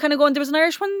was there kind of going, there was an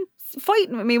Irish one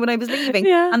fighting with me when I was leaving.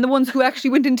 Yeah. And the ones who actually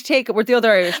went in to take it were the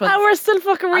other Irish ones. And we're still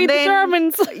fucking reading the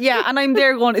Germans. Yeah, and I'm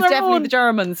there going, it's definitely the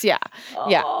Germans. Yeah.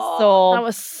 Yeah. So that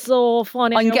was so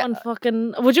funny.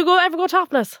 Would you ever go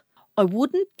topless? I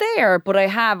wouldn't there, but I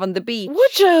have on the beach.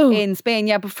 Would you? In Spain,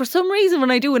 yeah. But for some reason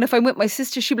when I do, and if I'm with my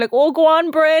sister, she'd be like, oh, go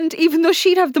on, Brenda, even though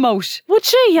she'd have them out. Would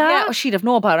she? Yeah. Yeah, she'd have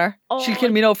no bother. Oh. She'd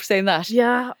kill me now for saying that.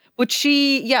 Yeah. But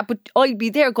but I'd be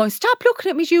there going, stop looking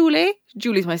at me, Julie.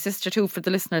 Julie's my sister too, for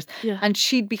the listeners. Yeah. And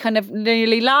she'd be kind of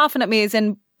nearly laughing at me as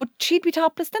in, but she'd be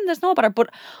topless then, there's no bother.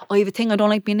 But I have a thing, I don't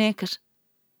like being naked.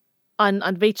 On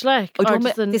the beach, like? I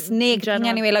don't this naked thing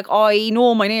anyway. Like, I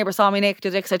know my neighbour saw me naked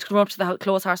today because I'd come up to the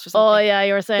clothes horse or something. Oh yeah,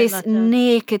 you were saying this that,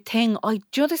 naked thing. Do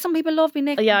you know that some people love being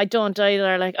naked? Yeah, I don't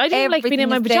either. Like, I don't like being in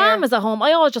my pyjamas at home.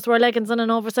 I always just wear leggings and an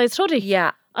oversized hoodie.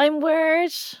 Yeah. I'm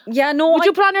weird. Yeah, no. Would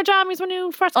you put on your jammies when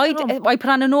you first got home? I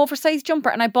put on an oversized jumper,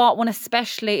 and I bought one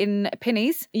especially in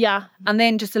Penny's. Yeah. And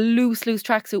then just a loose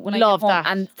tracksuit when I get home. That.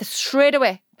 And straight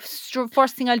away,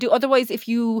 first thing I'll do. Otherwise, if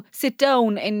you sit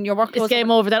down in your work clothes, it's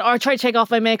game over then. Or try to take off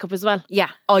my makeup as well. Yeah,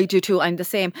 I do too. I'm the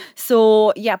same.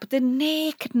 So yeah, but the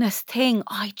nakedness thing,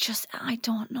 I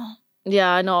don't know.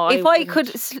 Yeah, I know. If I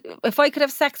could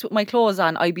have sex with my clothes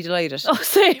on, I'd be delighted. Oh,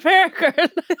 same here, girl.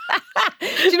 Do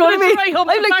you know what I mean? I'm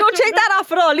like, don't take that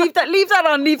off at all. Leave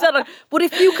that on. But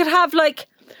if you could have like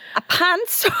a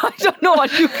pants, I don't know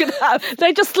what you could have.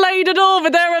 They just slide it over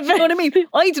there a bit. You know what I mean?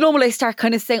 I don't know when I start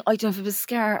kind of saying, I don't know if it was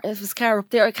scar up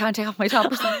there, I can't take off my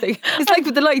top or something. It's like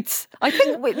with the lights. I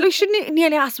think we should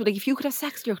nearly ask, like, if you could have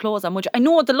sex with your clothes on, would you? I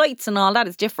know the lights and all that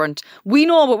is different. We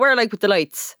know what we're like with the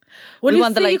lights. Well, we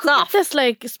want the lights you could off. Get this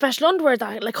like special underwear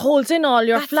that like holds in all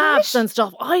your flaps and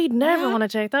stuff. I'd never want to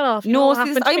take that off. No,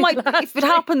 I might. If it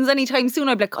happens anytime soon,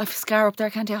 I'd be like, I have a scar up there, I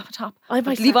can't take off the top. I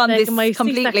might leave on this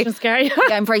completely. Scar, yeah,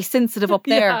 I'm very sensitive up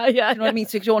there. Yeah, you know what I mean?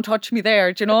 So you don't touch me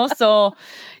there, do you know? So,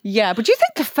 yeah. But do you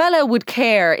think a fella would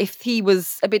care if he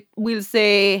was a bit, we'll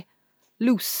say,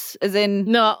 loose, as in...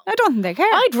 No. I don't think they care.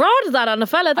 I'd rather that on a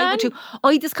fella then. I would too.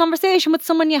 I had this conversation with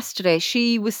someone yesterday.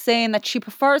 She was saying that she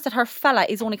prefers that her fella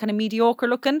is only kind of mediocre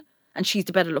looking and she's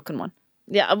the better looking one.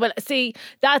 Yeah, well, see,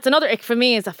 that's another ick for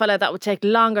me, is a fella that would take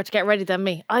longer to get ready than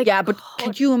me. But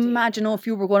could you imagine if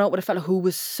you were going out with a fella who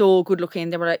was so good looking,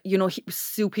 they were like, you know, he was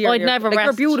superior. I'd never rest.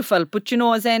 You're beautiful, but you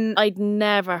know, as in... I'd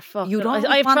never fuck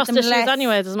I have trust issues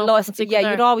anyway, there's no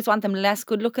you'd always want them less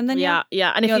good looking than you.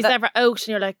 Yeah, and if he's ever out and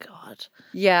you're like, God.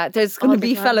 Yeah, there's going to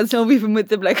be fellas now even with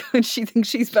them like, she thinks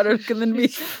she's better looking than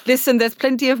me. Listen, there's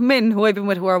plenty of men who I've been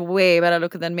with who are way better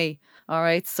looking than me. All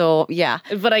right, so yeah.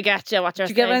 But I get you what you're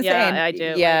Do you get what I'm saying. saying? I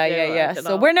do. Yeah.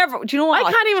 So we're never. Do you know what?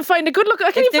 I can't even find a good look.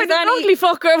 I can't If even find an there's ugly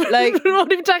fucker. like, Like,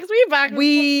 won't even text me back.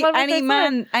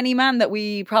 Any man that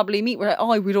we probably meet, we're like,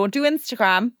 oh, we don't do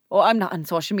Instagram. Oh, I'm not on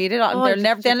social media. They'll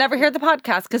never hear the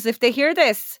podcast, because if they hear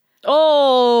this,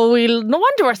 no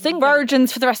wonder we're single.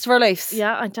 virgins for the rest of our lives.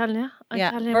 Yeah, I'm telling you.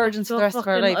 Virgins for the rest of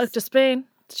our lives. Out to Spain.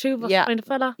 The two of us find a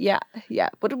fella. Yeah.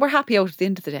 But we're happy out at the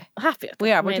end of the day. Happy.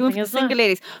 We are. We're doing for the single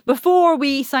ladies. Before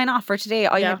we sign off for today,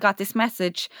 I have got this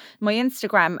message, my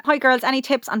Instagram. Hi girls, any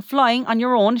tips on flying on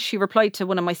your own? She replied to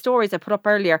one of my stories I put up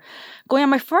earlier. Going on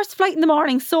my first flight in the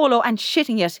morning solo and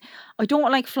shitting it. I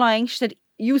don't like flying. She said,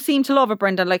 you seem to love it,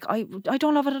 Brenda. Like, I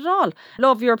don't love it at all.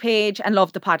 Love your page and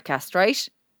love the podcast, right?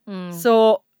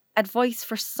 So advice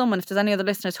for someone, if there's any other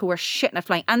listeners who are shitting at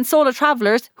flying, and solo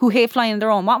travellers who hate flying on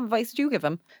their own, what advice do you give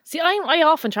them? See, I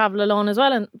often travel alone as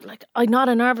well, and like, I'm not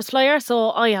a nervous flyer,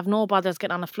 so I have no bothers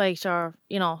getting on a flight, or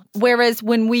Whereas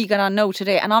when we got on now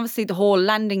today, and obviously the whole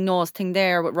landing nose thing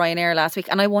there with Ryanair last week,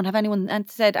 and I won't have anyone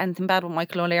said anything bad with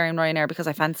Michael O'Leary and Ryanair because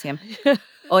I fancy him.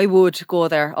 I would go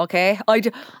there, okay?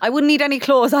 I wouldn't need any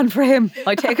clothes on for him.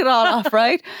 I take it all off,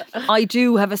 right? I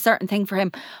do have a certain thing for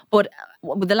him, but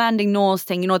with the landing nose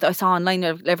thing, that I saw online,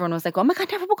 everyone was like, oh my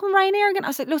God, never book on Ryanair again. I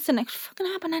was like, listen, it could fucking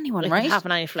happen anyone, right? It can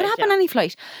happen any flight. It can happen any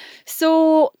flight.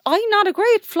 So I'm not a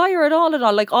great flyer at all.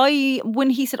 Like, when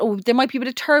he said, oh, there might be a bit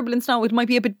of turbulence now, it might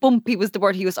be a bit bumpy was the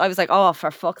word he was, I was like, oh,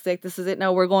 for fuck's sake, this is it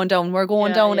now, we're going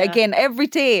down again every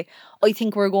day. I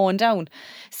think we're going down.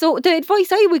 So the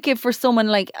advice I would give for someone,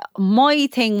 like, my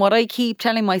thing, what I keep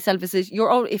telling myself is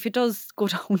if it does go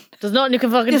down, there's nothing you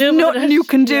can fucking do. There's nothing you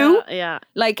can do. Yeah.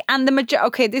 Like, and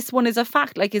this one is a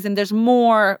fact, like, as in there's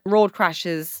more road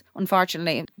crashes,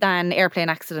 unfortunately, than airplane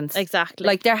accidents. Exactly.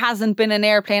 Like, there hasn't been an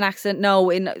airplane accident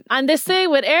And they say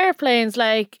with airplanes,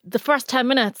 like, the first 10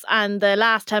 minutes and the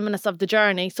last 10 minutes of the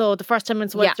journey, so the first 10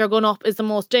 minutes when you're going up is the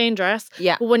most dangerous.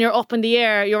 Yeah. But when you're up in the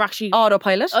air, you're actually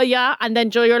autopilot. Oh yeah, and then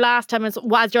during your last 10 minutes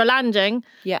as you're landing,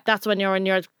 that's when you're in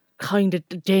your kind of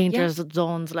dangerous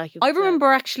zones. Like, I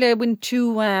remember actually I went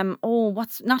to not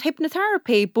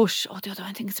hypnotherapy, but the other one,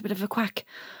 I think it's a bit of a quack.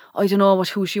 I don't know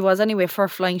who she was anyway for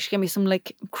flying. She gave me some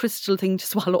like crystal thing to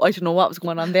swallow. I don't know what was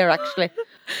going on there actually.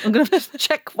 I'm going to have to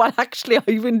check what actually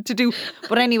I went to do.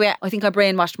 But anyway, I think I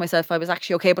brainwashed myself. I was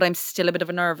actually okay, but I'm still a bit of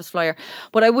a nervous flyer.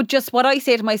 But I would what I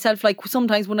say to myself, like,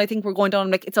 sometimes when I think we're going down,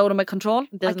 I'm like, it's out of my control.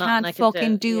 I can't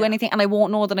fucking do anything, and I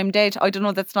won't know that I'm dead. I don't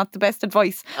know, that's not the best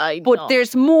advice. But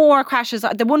there's more crashes.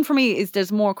 The one for me is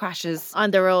there's more crashes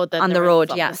on the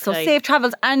road. Yeah. So safe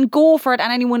travels, and go for it.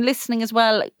 And anyone listening as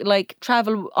well, like,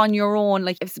 travel on your own.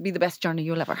 Like, this would be the best journey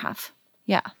you'll ever have.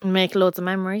 Yeah. And make loads of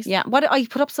memories. Yeah. What I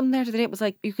put up something there today, it was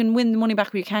like, you can win the money back,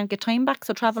 but you can't get time back,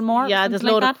 so travel more. Yeah, there's a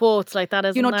load of quotes like that,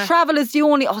 isn't there? Travel is the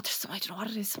only, I don't know what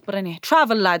it is, but anyway,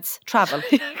 travel, lads, travel.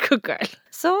 Good girl.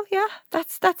 So yeah,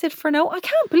 that's it for now. I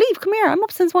can't believe, come here, I'm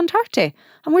up since 1:30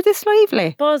 and we're this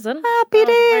lively. Buzzing. Happy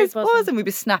days. Buzzing. We'll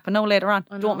be snapping now later on.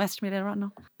 Don't message me later on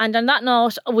now. And on that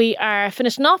note, we are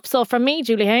finishing up. So from me,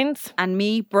 Julie Haynes. And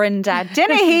me, Brenda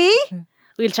Dennehy.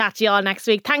 We'll chat to you all next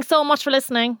week. Thanks so much for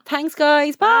listening. Thanks,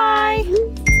 guys.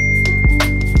 Bye.